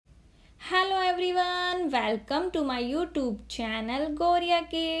everyone, welcome to my YouTube channel GoRiya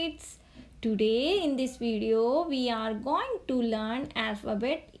Kids. Today in this video we are going to learn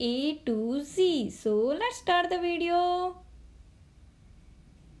alphabet A to Z. So let's start the video.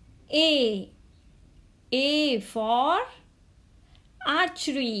 A for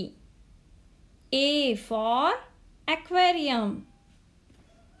archery. A for aquarium.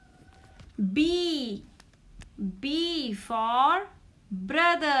 B for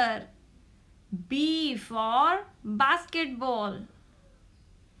brother. B for basketball.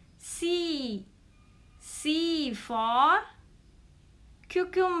 C for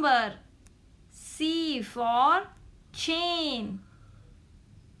cucumber. C for chain.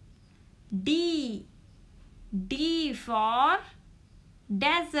 D for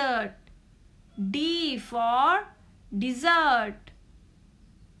desert. D for dessert.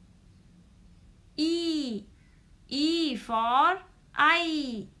 E for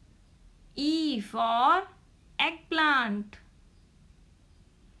eye. E for eggplant.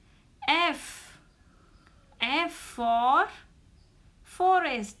 F for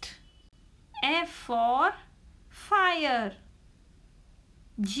forest. F for fire.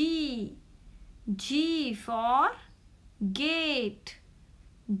 G for gate.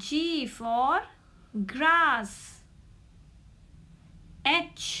 G for grass.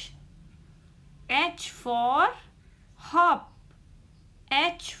 H for hop.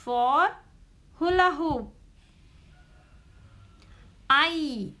 H for hula hoop.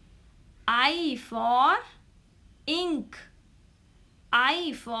 I for ink.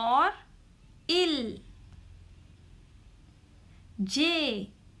 I for ill.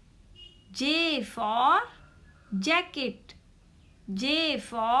 J for jacket. J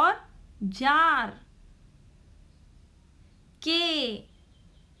for jar. K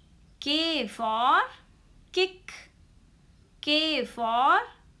for kick. K for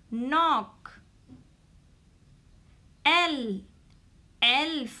knock.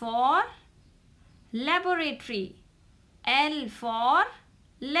 L for laboratory. L for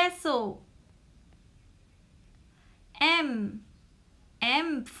lasso. M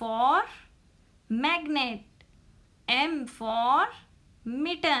for magnet. M for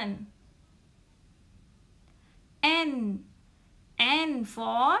mitten. N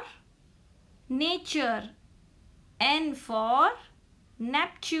for nature. N for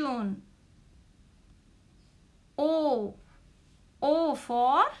Neptune. O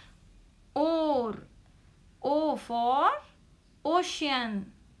for ore. O for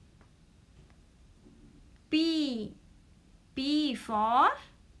ocean. P for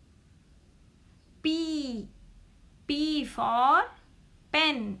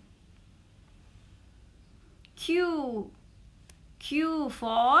pen. Q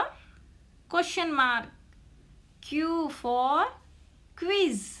for question mark. Q for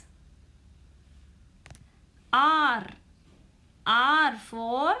quiz. R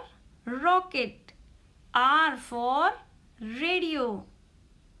for rocket. R for radio.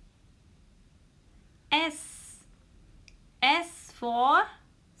 S for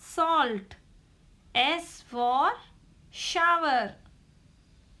salt. S for shower.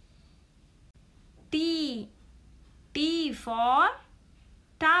 T for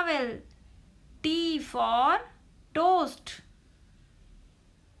towel. T for toast.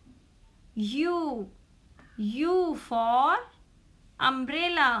 U for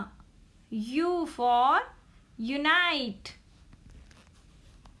umbrella. U for unite.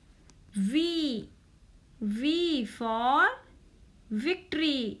 V for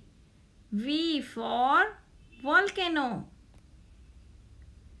victory. V for volcano.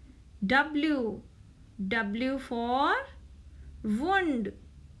 W for wound.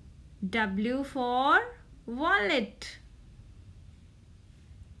 W for wallet.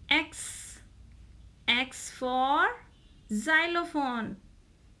 X for xylophone.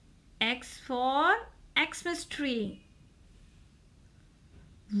 X for Xmas tree.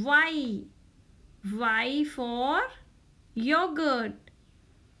 Y for yogurt.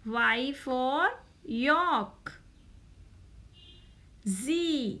 Y for york.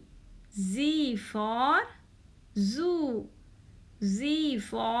 Z for zoo. Z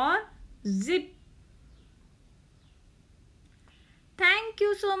for zip. Thank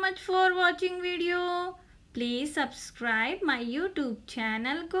you so much for watching video. Please subscribe my YouTube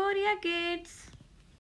channel GoRiya Kids.